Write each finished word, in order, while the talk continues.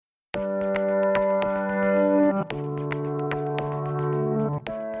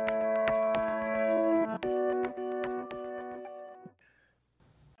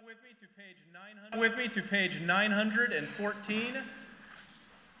with me to page 914.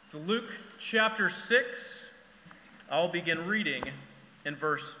 It's Luke chapter 6. I'll begin reading in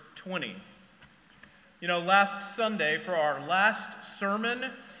verse 20. Last Sunday, for our last sermon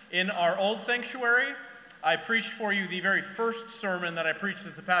in our old sanctuary, I preached for you the very first sermon that I preached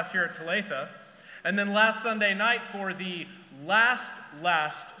this past year at Talitha. And then last Sunday night, for the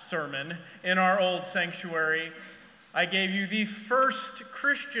last sermon in our old sanctuary, I gave you the first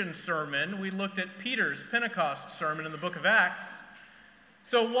Christian sermon. We looked at Peter's Pentecost sermon in the book of Acts.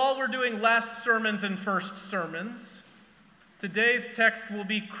 So while we're doing last sermons and first sermons, today's text will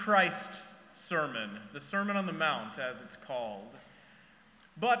be Christ's sermon, the Sermon on the Mount, as it's called.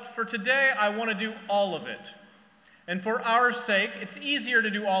 But for today, I want to do all of it. And for our sake, it's easier to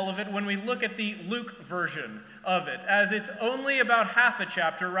do all of it when we look at the Luke version of it, as it's only about half a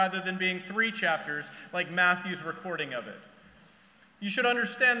chapter rather than being 3 chapters like Matthew's recording of it. You should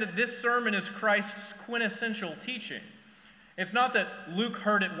understand that this sermon is Christ's quintessential teaching. It's not that Luke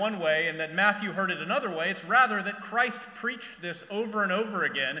heard it one way and that Matthew heard it another way. It's rather that Christ preached this over and over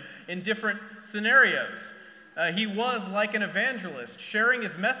again in different scenarios. He was like an evangelist, sharing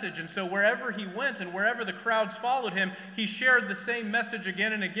his message, and so wherever he went and wherever the crowds followed him, he shared the same message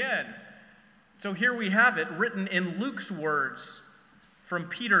again and again. So here we have it written in Luke's words from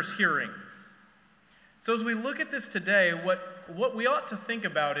Peter's hearing. So as we look at this today, what we ought to think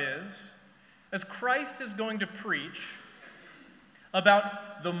about is, as Christ is going to preach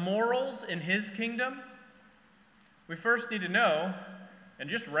about the morals in his kingdom, we first need to know and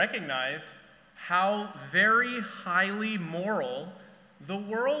just recognize how very highly moral the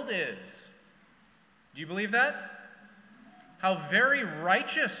world is. Do you believe that? How very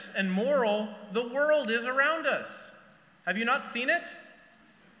righteous and moral the world is around us. Have you not seen it?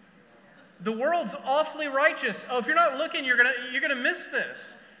 The world's awfully righteous. Oh, if you're not looking, you're gonna miss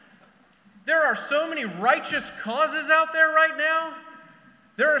this. There are so many righteous causes out there right now.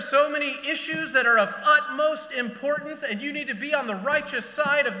 There are so many issues that are of utmost importance, and you need to be on the righteous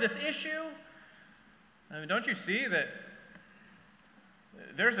side of this issue. I mean, don't you see that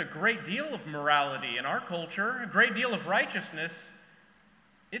there's a great deal of morality in our culture, a great deal of righteousness?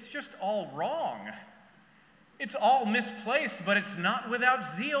 It's just all wrong. It's all misplaced, but it's not without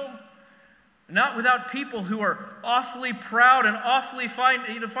zeal, not without people who are awfully proud and awfully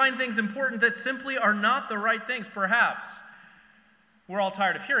find things important that simply are not the right things. Perhaps we're all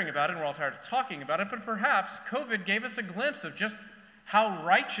tired of hearing about it, and we're all tired of talking about it, but perhaps COVID gave us a glimpse of just how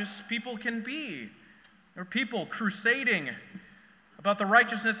righteous people can be. There are people crusading about the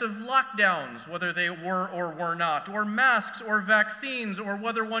righteousness of lockdowns, whether they were or were not, or masks or vaccines, or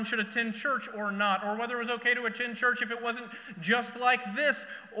whether one should attend church or not, or whether it was okay to attend church if it wasn't just like this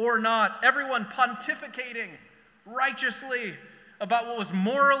or not. Everyone pontificating righteously about what was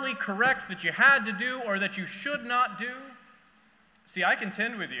morally correct that you had to do or that you should not do. See, I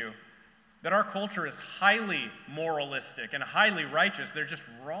contend with you that our culture is highly moralistic and highly righteous. They're just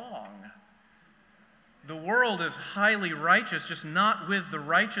wrong. The world is highly righteous, just not with the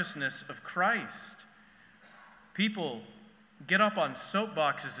righteousness of Christ. People get up on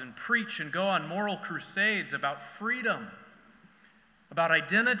soapboxes and preach and go on moral crusades about freedom, about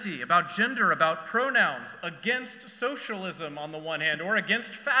identity, about gender, about pronouns, against socialism on the one hand, or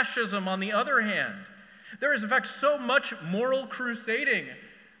against fascism on the other hand. There is, in fact, so much moral crusading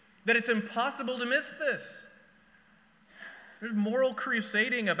that it's impossible to miss this. There's moral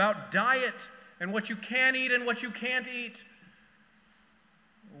crusading about diet and what you can eat and what you can't eat.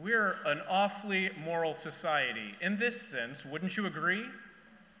 We're an awfully moral society. In this sense, wouldn't you agree?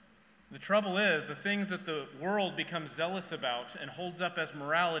 The trouble is, the things that the world becomes zealous about and holds up as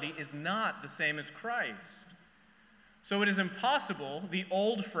morality is not the same as Christ. So it is impossible, the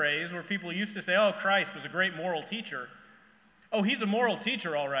old phrase where people used to say, oh, Christ was a great moral teacher. Oh, he's a moral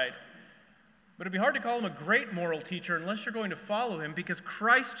teacher, all right. But it'd be hard to call him a great moral teacher unless you're going to follow him, because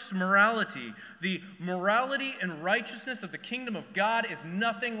Christ's morality, the morality and righteousness of the kingdom of God, is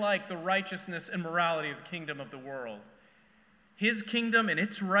nothing like the righteousness and morality of the kingdom of the world. His kingdom and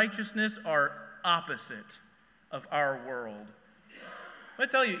its righteousness are opposite of our world. Let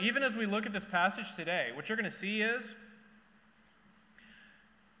me tell you, even as we look at this passage today, what you're going to see is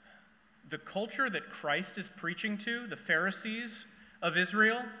the culture that Christ is preaching to, the Pharisees of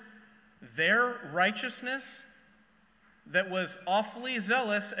Israel, their righteousness that was awfully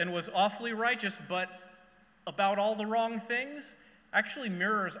zealous and was awfully righteous, but about all the wrong things, actually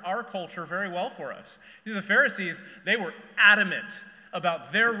mirrors our culture very well for us. See, the Pharisees, they were adamant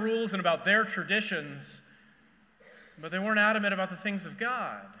about their rules and about their traditions, but they weren't adamant about the things of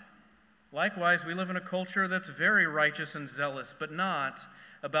God. Likewise, we live in a culture that's very righteous and zealous, but not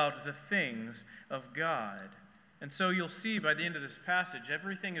about the things of God. And so you'll see by the end of this passage,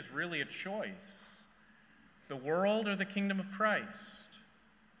 everything is really a choice. The world or the kingdom of Christ?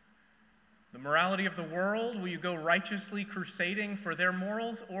 The morality of the world, will you go righteously crusading for their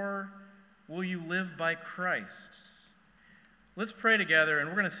morals, or will you live by Christ's? Let's pray together, and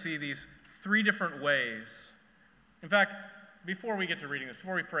we're going to see these three different ways. In fact, before we get to reading this,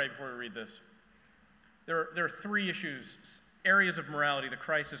 before we pray, before we read this, there are three issues, areas of morality that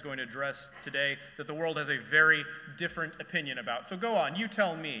Christ is going to address today that the world has a very different opinion about. So go on, you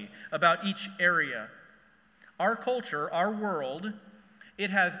tell me about each area. Our culture, our world, it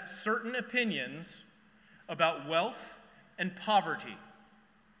has certain opinions about wealth and poverty.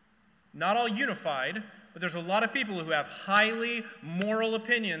 Not all unified, but there's a lot of people who have highly moral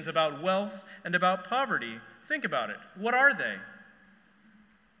opinions about wealth and about poverty. Think about it. What are they?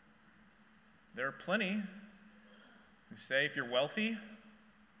 There are plenty who say if you're wealthy,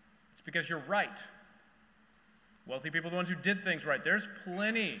 it's because you're right. Wealthy people are the ones who did things right. There's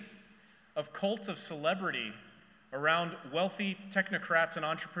plenty of cults of celebrity around wealthy technocrats and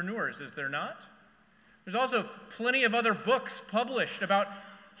entrepreneurs, is there not? There's also plenty of other books published about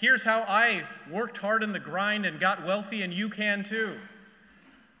here's how I worked hard in the grind and got wealthy, and you can too.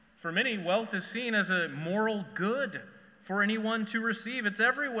 For many, wealth is seen as a moral good for anyone to receive. It's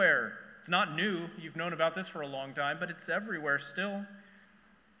everywhere. It's not new. You've known about this for a long time, but it's everywhere still.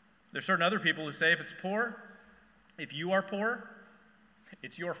 There's certain other people who say if you are poor,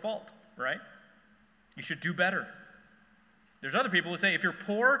 it's your fault, right? You should do better. There's other people who say if you're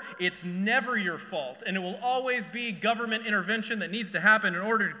poor, it's never your fault, and it will always be government intervention that needs to happen in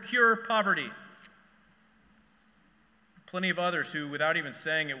order to cure poverty. Plenty of others who, without even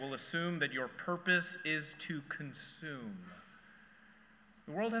saying it, will assume that your purpose is to consume.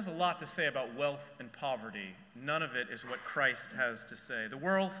 The world has a lot to say about wealth and poverty. None of it is what Christ has to say. The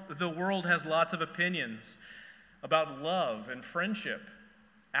world has lots of opinions about love and friendship,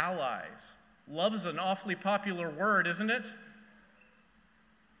 allies. Love is an awfully popular word, isn't it?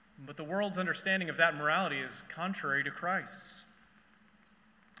 But the world's understanding of that morality is contrary to Christ's.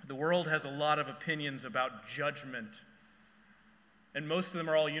 The world has a lot of opinions about judgment, and most of them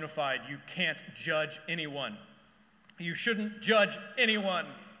are all unified. You can't judge anyone. You shouldn't judge anyone.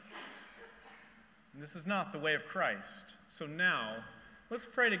 And this is not the way of Christ. So now, let's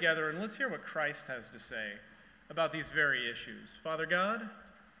pray together and let's hear what Christ has to say about these very issues. Father God,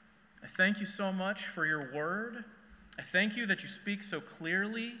 I thank you so much for your word. I thank you that you speak so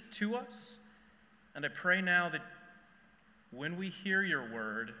clearly to us. And I pray now that when we hear your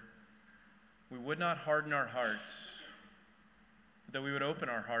word, we would not harden our hearts, that we would open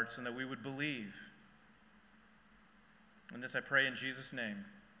our hearts and that we would believe. And this I pray in Jesus' name.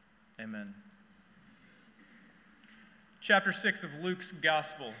 Amen. Chapter 6 of Luke's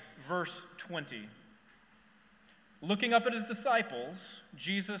Gospel, verse 20. Looking up at his disciples,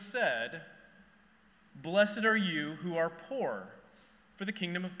 Jesus said, "Blessed are you who are poor, for the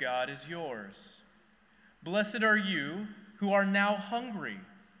kingdom of God is yours. Blessed are you who are now hungry,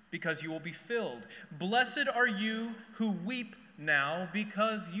 because you will be filled. Blessed are you who weep now,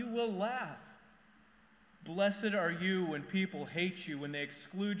 because you will laugh. Blessed are you when people hate you, when they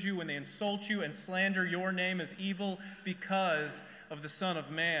exclude you, when they insult you and slander your name as evil because of the Son of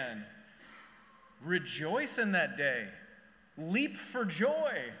Man. Rejoice in that day. Leap for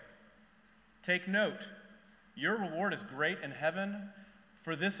joy. Take note, your reward is great in heaven,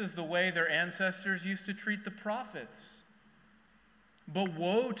 for this is the way their ancestors used to treat the prophets. But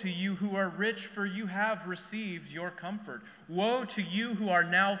woe to you who are rich, for you have received your comfort. Woe to you who are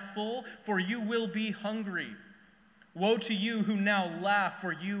now full, for you will be hungry. Woe to you who now laugh,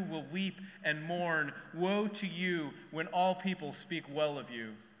 for you will weep and mourn. Woe to you when all people speak well of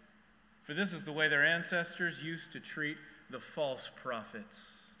you. For this is the way their ancestors used to treat the false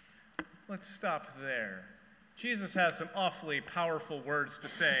prophets." Let's stop there. Jesus has some awfully powerful words to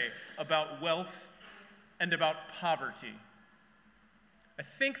say about wealth and about poverty. I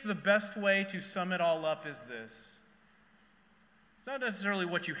think the best way to sum it all up is this. It's not necessarily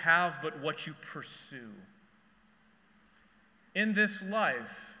what you have, but what you pursue. In this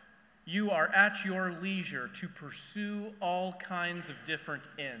life, you are at your leisure to pursue all kinds of different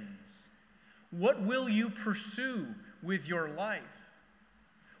ends. What will you pursue with your life?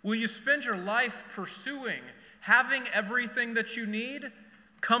 Will you spend your life pursuing having everything that you need?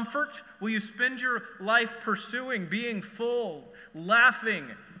 Comfort? Will you spend your life pursuing being full,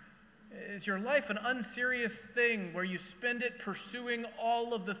 laughing? Is your life an unserious thing where you spend it pursuing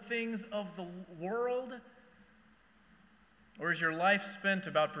all of the things of the world? Or is your life spent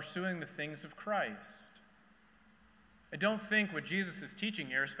about pursuing the things of Christ? I don't think what Jesus is teaching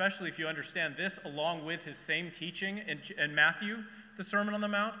here, especially if you understand this along with his same teaching in Matthew, the Sermon on the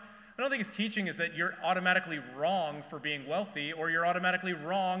Mount, I don't think his teaching is that you're automatically wrong for being wealthy or you're automatically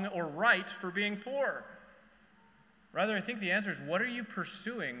wrong or right for being poor. Rather, I think the answer is, what are you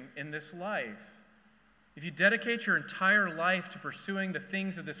pursuing in this life? If you dedicate your entire life to pursuing the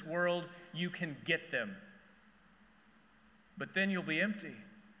things of this world, you can get them. But then you'll be empty.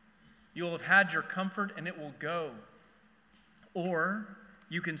 You'll have had your comfort and it will go. Or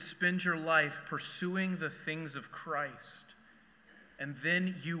you can spend your life pursuing the things of Christ, and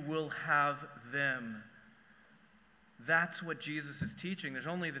then you will have them. That's what Jesus is teaching. There's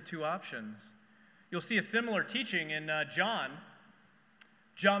only the two options. You'll see a similar teaching in John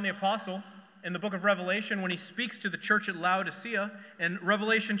the Apostle, in the book of Revelation, when he speaks to the church at Laodicea. In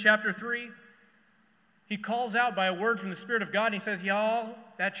Revelation chapter 3, he calls out by a word from the Spirit of God, and he says, y'all,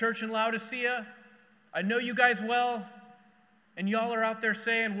 that church in Laodicea, I know you guys well, and y'all are out there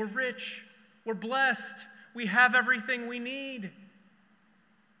saying, we're rich, we're blessed, we have everything we need.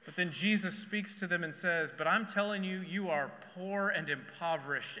 But then Jesus speaks to them and says, but I'm telling you, you are poor and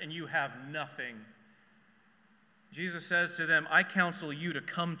impoverished, and you have nothing. Jesus says to them, I counsel you to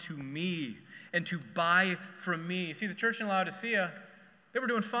come to me and to buy from me. See, the church in Laodicea, they were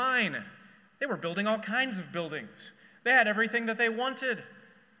doing fine. They were building all kinds of buildings. They had everything that they wanted.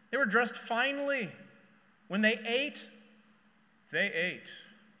 They were dressed finely. When they ate, they ate.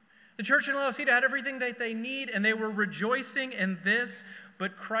 The church in Laodicea had everything that they need, and they were rejoicing in this.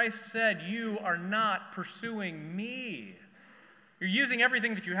 But Christ said, you are not pursuing me. You're using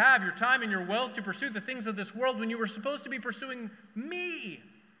everything that you have, your time and your wealth, to pursue the things of this world when you were supposed to be pursuing me.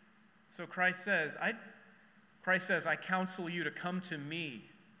 So Christ says, I counsel you to come to me,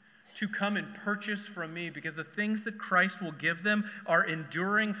 to come and purchase from me, because the things that Christ will give them are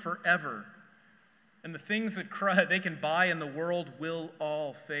enduring forever. And the things that they can buy in the world will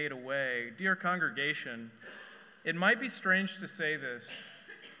all fade away. Dear congregation, it might be strange to say this,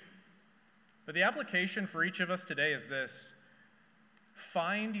 but the application for each of us today is this.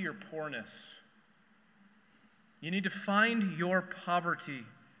 Find your poorness. You need to find your poverty.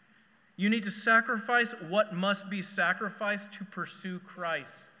 You need to sacrifice what must be sacrificed to pursue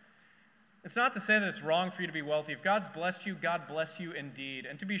Christ. It's not to say that it's wrong for you to be wealthy. If God's blessed you, God bless you indeed.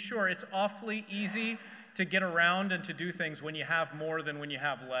 And to be sure, it's awfully easy to get around and to do things when you have more than when you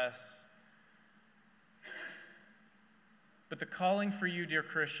have less. But the calling for you, dear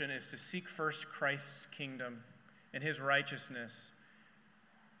Christian, is to seek first Christ's kingdom and his righteousness.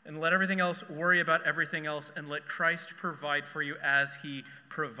 And let everything else worry about everything else, and let Christ provide for you as he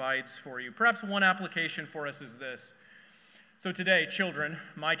provides for you. Perhaps one application for us is this. So today, children,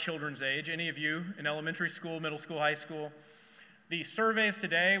 my children's age, any of you in elementary school, middle school, high school, the surveys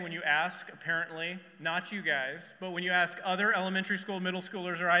today, when you ask, apparently, not you guys, but when you ask other elementary school, middle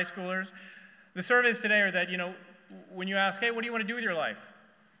schoolers, or high schoolers, the surveys today are that, when you ask, hey, what do you want to do with your life?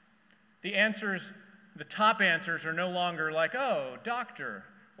 The top answers are no longer like, oh, doctor,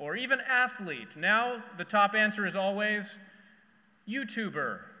 or even athlete. Now the top answer is always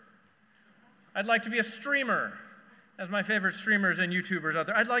YouTuber. I'd like to be a streamer. As my favorite streamers and YouTubers out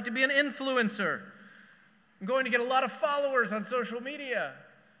there, I'd like to be an influencer. I'm going to get a lot of followers on social media.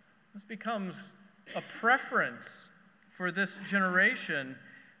 This becomes a preference for this generation.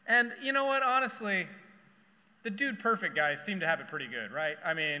 And you know what, honestly, the Dude Perfect guys seem to have it pretty good, right?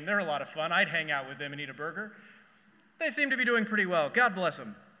 I mean, they're a lot of fun. I'd hang out with them and eat a burger. They seem to be doing pretty well. God bless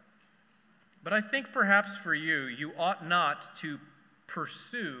them. But I think perhaps for you, you ought not to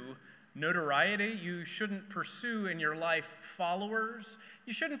pursue notoriety. You shouldn't pursue in your life followers.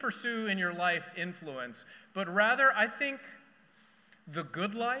 You shouldn't pursue in your life influence. But rather, I think the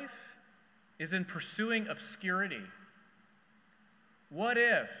good life is in pursuing obscurity. What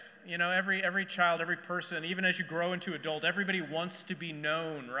if, every child, every person, even as you grow into adult, everybody wants to be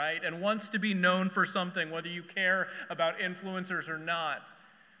known, right? And wants to be known for something, whether you care about influencers or not.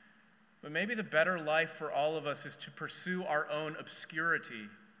 But maybe the better life for all of us is to pursue our own obscurity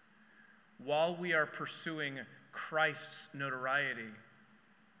while we are pursuing Christ's notoriety.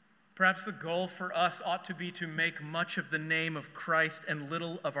 Perhaps the goal for us ought to be to make much of the name of Christ and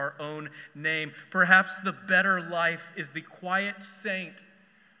little of our own name. Perhaps the better life is the quiet saint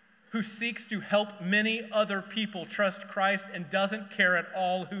who seeks to help many other people trust Christ and doesn't care at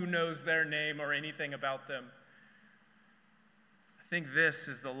all who knows their name or anything about them. I think this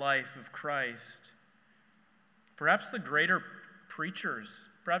is the life of Christ. Perhaps the greater preachers,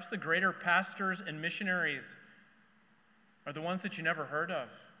 perhaps the greater pastors and missionaries are the ones that you never heard of,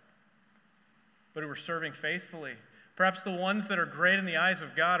 but who are serving faithfully. Perhaps the ones that are great in the eyes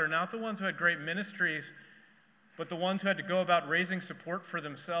of God are not the ones who had great ministries, but the ones who had to go about raising support for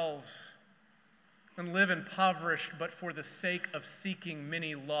themselves and live impoverished, but for the sake of seeking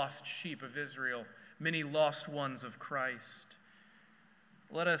many lost sheep of Israel, many lost ones of Christ.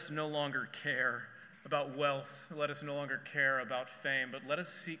 Let us no longer care about wealth. Let us no longer care about fame, but let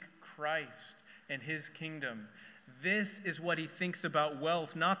us seek Christ and his kingdom. This is what he thinks about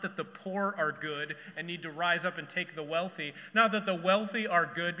wealth. Not that the poor are good and need to rise up and take the wealthy. Not that the wealthy are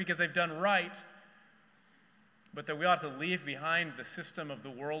good because they've done right. But that we ought to leave behind the system of the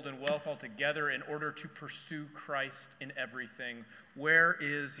world and wealth altogether in order to pursue Christ in everything. Where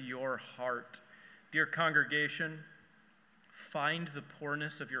is your heart? Dear congregation, find the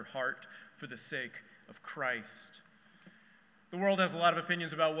poorness of your heart for the sake of Christ. The world has a lot of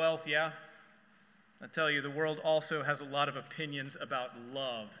opinions about wealth, yeah? I tell you, the world also has a lot of opinions about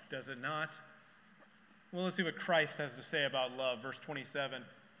love, does it not? Well, let's see what Christ has to say about love. Verse 27.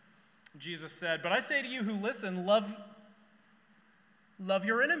 Jesus said, "But I say to you who listen, love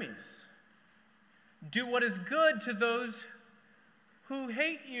your enemies. Do what is good to those who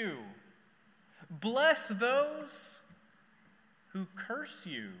hate you. Bless those who curse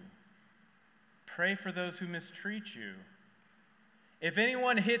you. Pray for those who mistreat you. If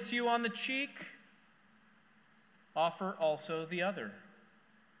anyone hits you on the cheek, offer also the other.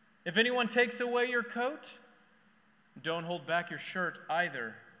 If anyone takes away your coat, don't hold back your shirt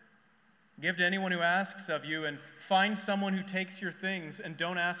either. Give to anyone who asks of you, and find someone who takes your things, and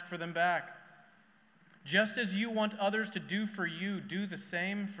don't ask for them back. Just as you want others to do for you, do the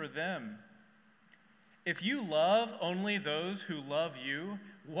same for them. If you love only those who love you,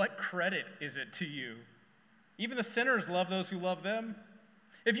 what credit is it to you? Even the sinners love those who love them.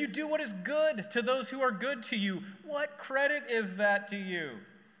 If you do what is good to those who are good to you, what credit is that to you?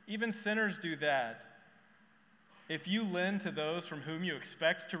 Even sinners do that. If you lend to those from whom you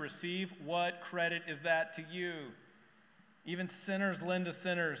expect to receive, what credit is that to you? Even sinners lend to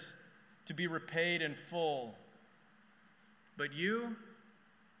sinners to be repaid in full. But you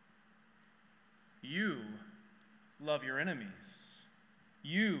love your enemies.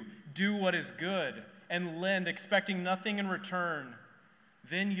 You do what is good and lend, expecting nothing in return.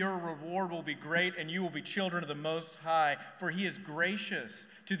 Then your reward will be great, and you will be children of the Most High, for he is gracious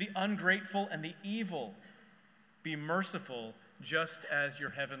to the ungrateful and the evil. Be merciful, just as your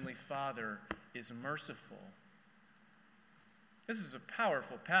heavenly Father is merciful." This is a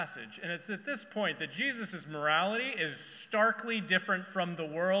powerful passage, and it's at this point that Jesus' morality is starkly different from the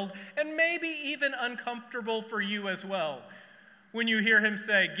world, and maybe even uncomfortable for you as well. When you hear him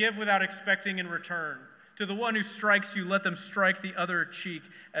say, "Give without expecting in return. To the one who strikes you, let them strike the other cheek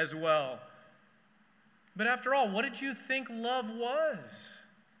as well." But after all, what did you think love was?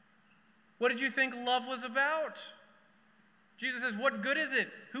 What did you think love was about? Jesus says, what good is it?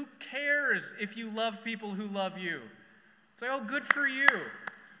 Who cares if you love people who love you? It's like, oh, good for you.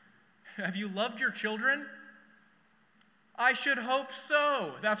 Have you loved your children? I should hope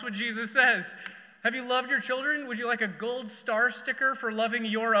so. That's what Jesus says. Have you loved your children? Would you like a gold star sticker for loving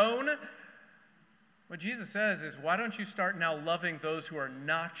your own? What Jesus says is, why don't you start now loving those who are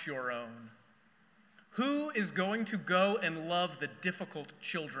not your own? Who is going to go and love the difficult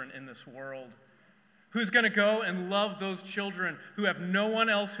children in this world? Who's going to go and love those children who have no one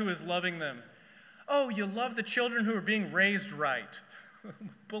else who is loving them? Oh, you love the children who are being raised right.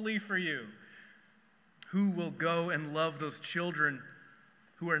 Bully for you. Who will go and love those children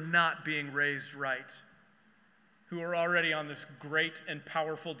who are not being raised right? Who are already on this great and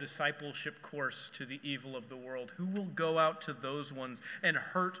powerful discipleship course to the evil of the world? Who will go out to those ones and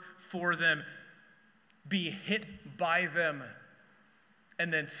hurt for them, be hit by them,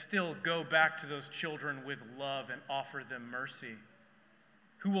 and then still go back to those children with love and offer them mercy?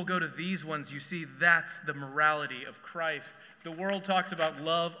 Who will go to these ones? You see, that's the morality of Christ. The world talks about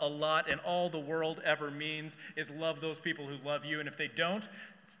love a lot, and all the world ever means is love those people who love you, and if they don't,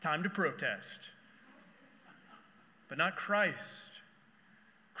 it's time to protest. But not Christ.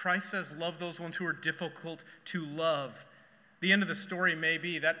 Christ says, love those ones who are difficult to love. The end of the story may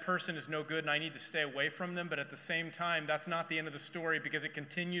be that person is no good and I need to stay away from them, but at the same time, that's not the end of the story, because it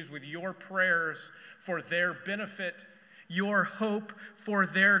continues with your prayers for their benefit, your hope for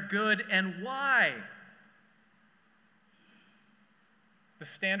their good. And why? The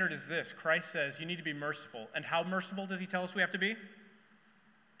standard is this. Christ says you need to be merciful. And how merciful does he tell us we have to be?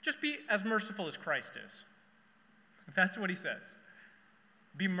 Just be as merciful as Christ is. That's what he says.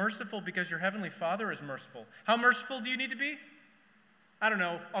 Be merciful because your heavenly Father is merciful. How merciful do you need to be? I don't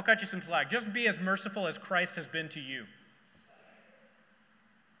know. I'll cut you some slack. Just be as merciful as Christ has been to you.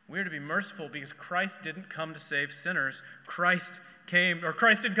 We're to be merciful because Christ didn't come to save sinners. Christ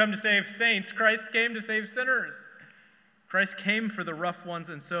didn't come to save saints. Christ came to save sinners. Christ came for the rough ones,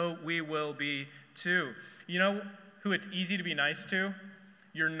 and so we will be too. You know who it's easy to be nice to?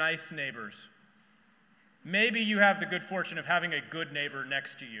 Your nice neighbors. Maybe you have the good fortune of having a good neighbor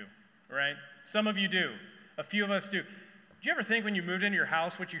next to you, right? Some of you do. A few of us do. Did you ever think when you moved into your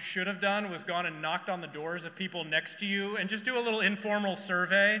house what you should have done was gone and knocked on the doors of people next to you and just do a little informal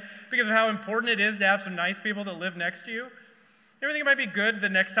survey because of how important it is to have some nice people that live next to you? You ever think it might be good the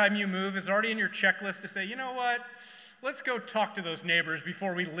next time you move is already in your checklist to say, you know what? Let's go talk to those neighbors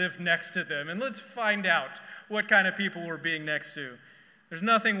before we live next to them, and let's find out what kind of people we're being next to. There's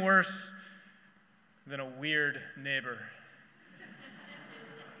nothing worse than a weird neighbor.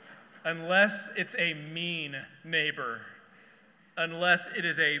 Unless it's a mean neighbor. Unless it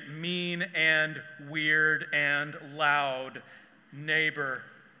is a mean and weird and loud neighbor.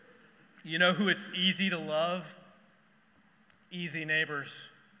 You know who it's easy to love? Easy neighbors.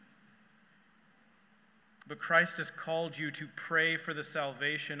 But Christ has called you to pray for the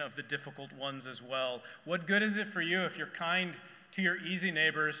salvation of the difficult ones as well. What good is it for you if you're kind to your easy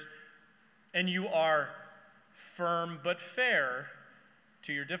neighbors and you are firm but fair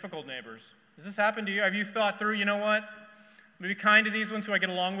to your difficult neighbors? Has this happened to you? Have you thought through, you know what? I'm going to be kind to these ones who I get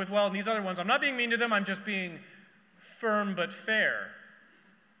along with well, and these other ones, I'm not being mean to them, I'm just being firm but fair.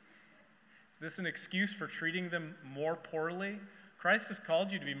 Is this an excuse for treating them more poorly? Christ has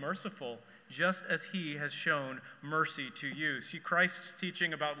called you to be merciful, just as he has shown mercy to you. See, Christ's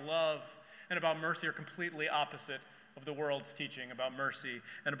teaching about love and about mercy are completely opposite of the world's teaching about mercy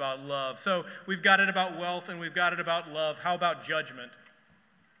and about love. So we've got it about wealth and we've got it about love. How about judgment?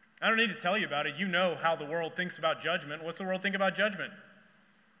 I don't need to tell you about it. You know how the world thinks about judgment. What's the world think about judgment?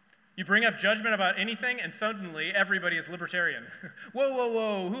 You bring up judgment about anything, and suddenly everybody is libertarian. Whoa, whoa,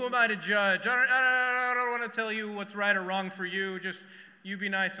 whoa, who am I to judge? I don't want to tell you what's right or wrong for you. Just you be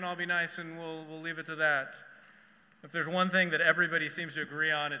nice and I'll be nice, and we'll leave it to that. If there's one thing that everybody seems to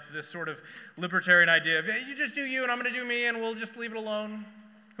agree on, it's this sort of libertarian idea of, you just do you and I'm going to do me and we'll just leave it alone.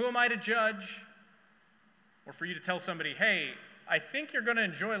 Who am I to judge? Or for you to tell somebody, hey, I think you're going to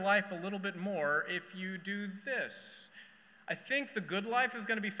enjoy life a little bit more if you do this. I think the good life is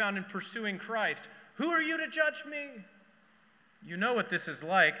going to be found in pursuing Christ. Who are you to judge me? You know what this is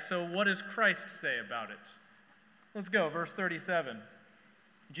like, so what does Christ say about it? Let's go, verse 37.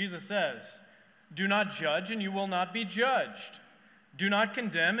 Jesus says, do not judge and you will not be judged. Do not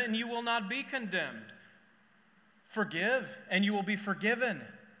condemn and you will not be condemned. Forgive and you will be forgiven.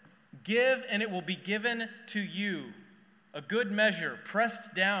 Give and it will be given to you. A good measure,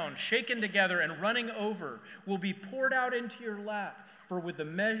 pressed down, shaken together, and running over will be poured out into your lap. For with the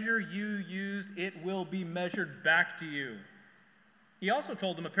measure you use, it will be measured back to you. He also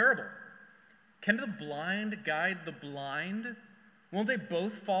told them a parable. Can the blind guide the blind? Won't they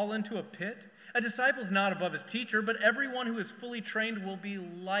both fall into a pit? A disciple is not above his teacher, but everyone who is fully trained will be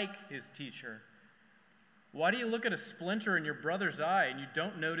like his teacher. Why do you look at a splinter in your brother's eye and you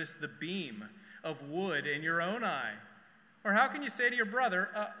don't notice the beam of wood in your own eye? Or how can you say to your brother,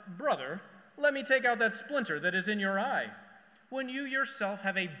 brother, let me take out that splinter that is in your eye, when you yourself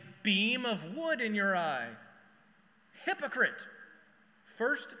have a beam of wood in your eye? Hypocrite!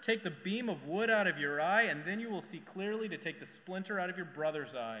 First take the beam of wood out of your eye, and then you will see clearly to take the splinter out of your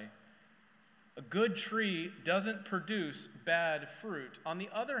brother's eye. A good tree doesn't produce bad fruit. On the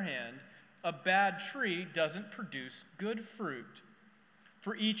other hand, a bad tree doesn't produce good fruit.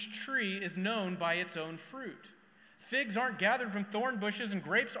 For each tree is known by its own fruit. Figs aren't gathered from thorn bushes, and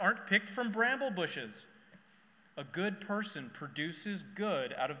grapes aren't picked from bramble bushes. A good person produces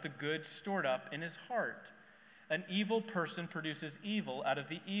good out of the good stored up in his heart. An evil person produces evil out of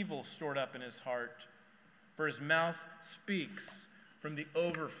the evil stored up in his heart. For his mouth speaks from the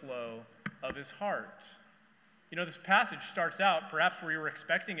overflow of his heart. You know, this passage starts out perhaps where you were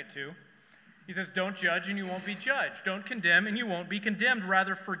expecting it to. He says, don't judge and you won't be judged. Don't condemn and you won't be condemned.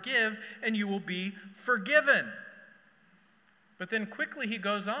 Rather, forgive and you will be forgiven. But then quickly he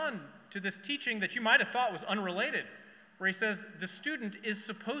goes on to this teaching that you might have thought was unrelated, where he says the student is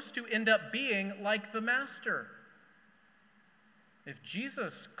supposed to end up being like the master. If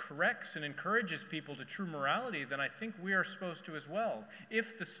Jesus corrects and encourages people to true morality, then I think we are supposed to as well,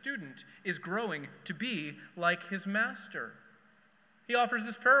 if the student is growing to be like his master. He offers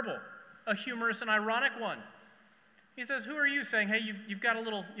this parable, a humorous and ironic one. He says, who are you saying, hey, you've got a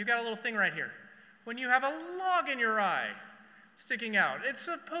little thing right here. When you have a log in your eye sticking out, it's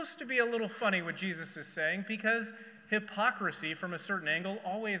supposed to be a little funny what Jesus is saying, because hypocrisy from a certain angle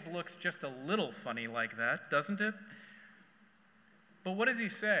always looks just a little funny like that, doesn't it? But what does he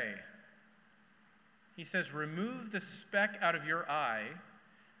say? He says, remove the speck out of your eye,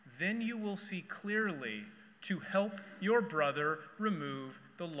 then you will see clearly to help your brother remove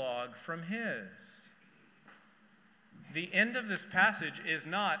the log from his. The end of this passage is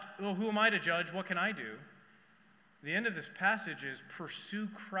not, oh, who am I to judge? What can I do? The end of this passage is pursue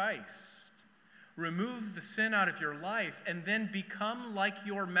Christ. Remove the sin out of your life and then become like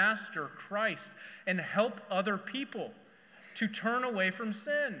your master, Christ, and help other people to turn away from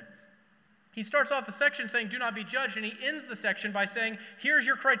sin. He starts off the section saying, do not be judged, and he ends the section by saying, here's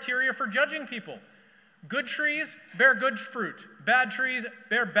your criteria for judging people. Good trees bear good fruit. Bad trees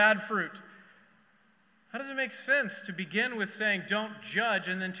bear bad fruit. How does it make sense to begin with saying, don't judge,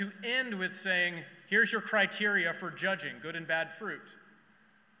 and then to end with saying, here's your criteria for judging good and bad fruit?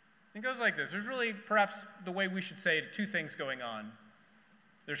 It goes like this. There's really, perhaps the way we should say it, two things going on.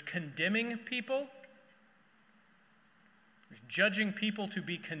 There's condemning people. There's judging people to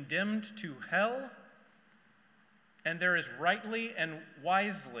be condemned to hell. And there is rightly and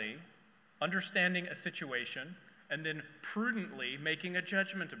wisely understanding a situation and then prudently making a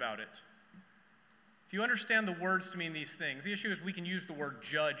judgment about it. If you understand the words to mean these things, the issue is we can use the word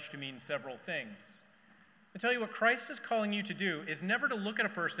judge to mean several things. I tell you what Christ is calling you to do is never to look at a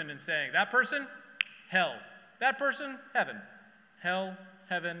person and saying, that person, hell. That person, heaven. Hell,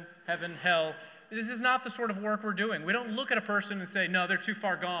 heaven, heaven, hell. This is not the sort of work we're doing. We don't look at a person and say, no, they're too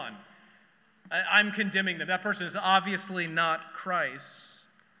far gone. I'm condemning them. That person is obviously not Christ's.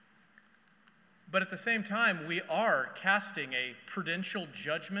 But at the same time, we are casting a prudential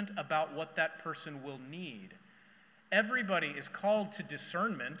judgment about what that person will need. Everybody is called to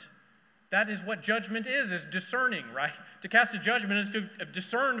discernment. That is what judgment is discerning, right? To cast a judgment is to have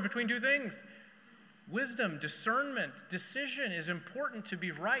discerned between two things. Wisdom, discernment, decision is important to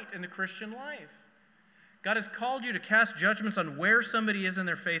be right in the Christian life. God has called you to cast judgments on where somebody is in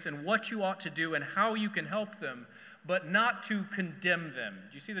their faith and what you ought to do and how you can help them, but not to condemn them.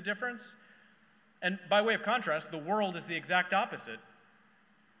 Do you see the difference? And by way of contrast, the world is the exact opposite.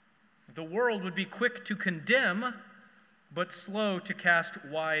 The world would be quick to condemn, but slow to cast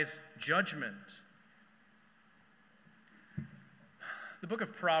wise judgment. The book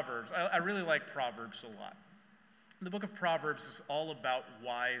of Proverbs, I really like Proverbs a lot. The book of Proverbs is all about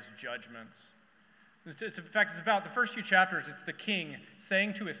wise judgments. In fact, it's about the first few chapters, it's the king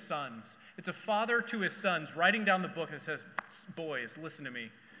saying to his sons. It's a father to his sons writing down the book that says, boys, listen to me.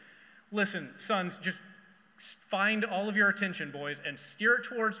 Listen, sons, just find all of your attention, boys, and steer it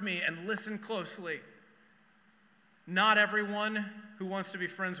towards me and listen closely. Not everyone who wants to be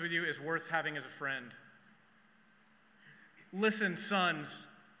friends with you is worth having as a friend. Listen, sons,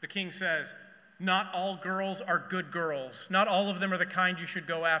 the king says, not all girls are good girls. Not all of them are the kind you should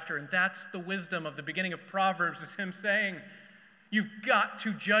go after. And that's the wisdom of the beginning of Proverbs, is him saying, you've got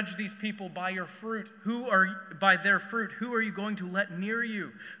to judge these people by your fruit. By their fruit? Who are you going to let near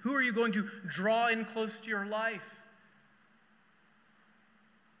you? Who are you going to draw in close to your life?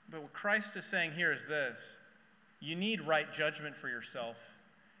 But what Christ is saying here is this. You need right judgment for yourself.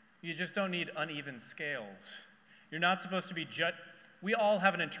 You just don't need uneven scales. You're not supposed to be we all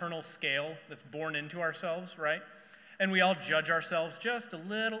have an internal scale that's born into ourselves, right? And we all judge ourselves just a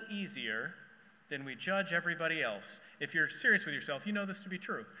little easier than we judge everybody else. If you're serious with yourself, you know this to be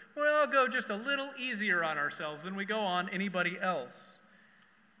true. We all go just a little easier on ourselves than we go on anybody else.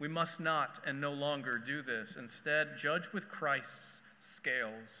 We must not and no longer do this. Instead, judge with Christ's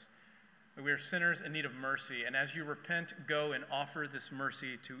scales. We are sinners in need of mercy, and as you repent, go and offer this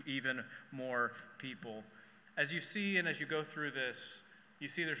mercy to even more people. As you see and as you go through this, you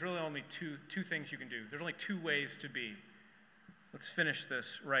see there's really only two things you can do. There's only two ways to be. Let's finish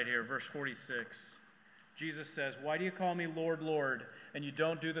this right here, verse 46. Jesus says, why do you call me Lord, Lord, and you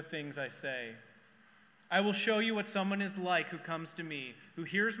don't do the things I say? I will show you what someone is like who comes to me, who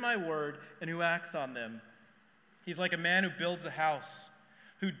hears my word and who acts on them. He's like a man who builds a house,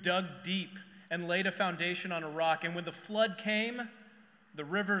 who dug deep and laid a foundation on a rock. And when the flood came, the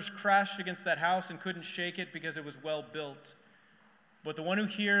rivers crashed against that house and couldn't shake it because it was well built. But the one who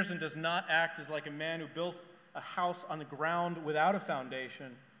hears and does not act is like a man who built a house on the ground without a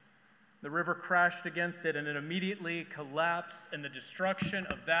foundation. The river crashed against it and it immediately collapsed, and the destruction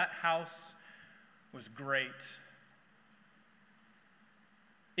of that house was great.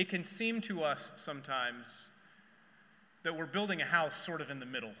 It can seem to us sometimes that we're building a house sort of in the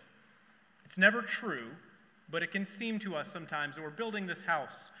middle. It's never true, but it can seem to us sometimes that we're building this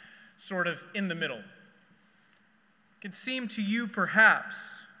house sort of in the middle. It can seem to you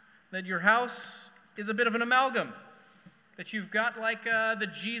perhaps that your house is a bit of an amalgam, that you've got like the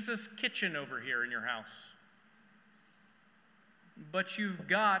Jesus kitchen over here in your house. But you've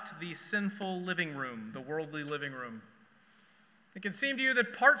got the sinful living room, the worldly living room. It can seem to you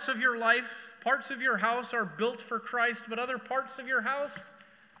that parts of your life, parts of your house are built for Christ, but other parts of your house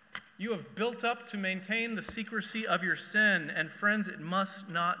you have built up to maintain the secrecy of your sin. And friends, it must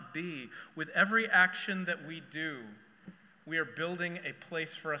not be. With every action that we do, we are building a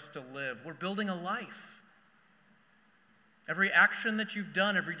place for us to live. We're building a life. Every action that you've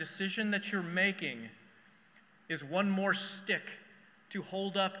done, every decision that you're making is one more stick to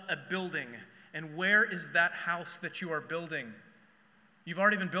hold up a building. And where is that house that you are building? You've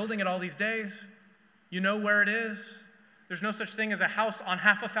already been building it all these days. You know where it is. There's no such thing as a house on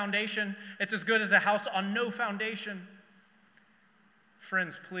half a foundation. It's as good as a house on no foundation.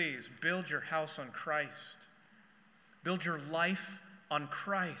 Friends, please build your house on Christ. Build your life on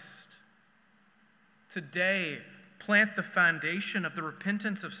Christ. Today, plant the foundation of the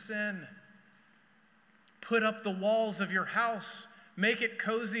repentance of sin. Put up the walls of your house. Make it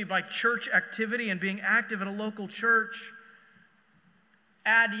cozy by church activity and being active at a local church.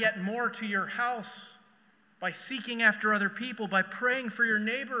 Add yet more to your house by seeking after other people, by praying for your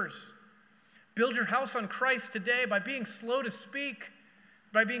neighbors. Build your house on Christ today by being slow to speak,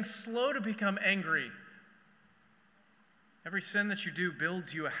 by being slow to become angry. Every sin that you do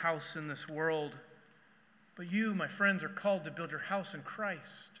builds you a house in this world. But you, my friends, are called to build your house in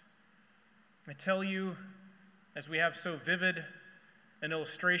Christ. I tell you, as we have so vivid an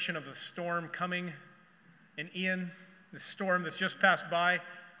illustration of the storm coming in Ian, the storm that's just passed by,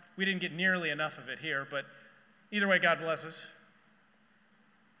 we didn't get nearly enough of it here, but either way, God bless us.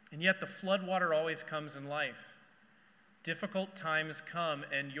 And yet the floodwater always comes in life. Difficult times come,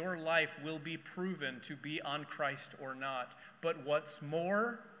 and your life will be proven to be on Christ or not. But what's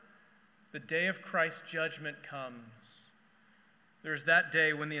more, the day of Christ's judgment comes. There's that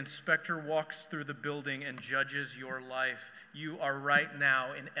day when the inspector walks through the building and judges your life. You are right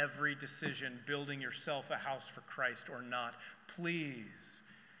now in every decision building yourself a house for Christ or not. Please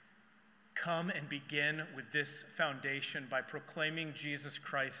come and begin with this foundation by proclaiming Jesus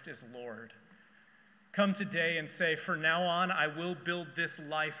Christ as Lord. Come today and say, from now on, I will build this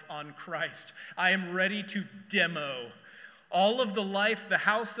life on Christ. I am ready to demo all of the life, the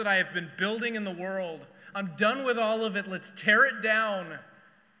house that I have been building in the world. I'm done with all of it. Let's tear it down.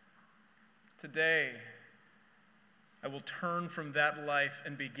 Today, I will turn from that life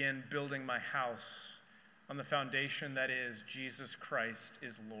and begin building my house on the foundation that is Jesus Christ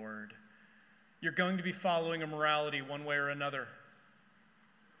is Lord. You're going to be following a morality one way or another.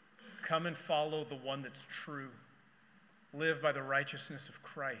 Come and follow the one that's true. Live by the righteousness of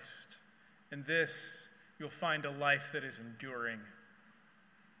Christ. In this, you'll find a life that is enduring.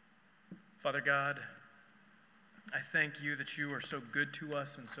 Father God, I thank you that you are so good to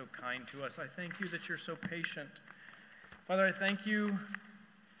us and so kind to us. I thank you that you're so patient. Father, I thank you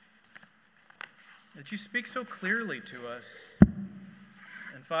that you speak so clearly to us.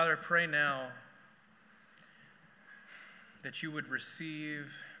 And Father, I pray now that you would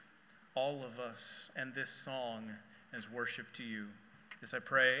receive all of us and this song as worship to you. This I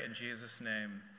pray in Jesus' name.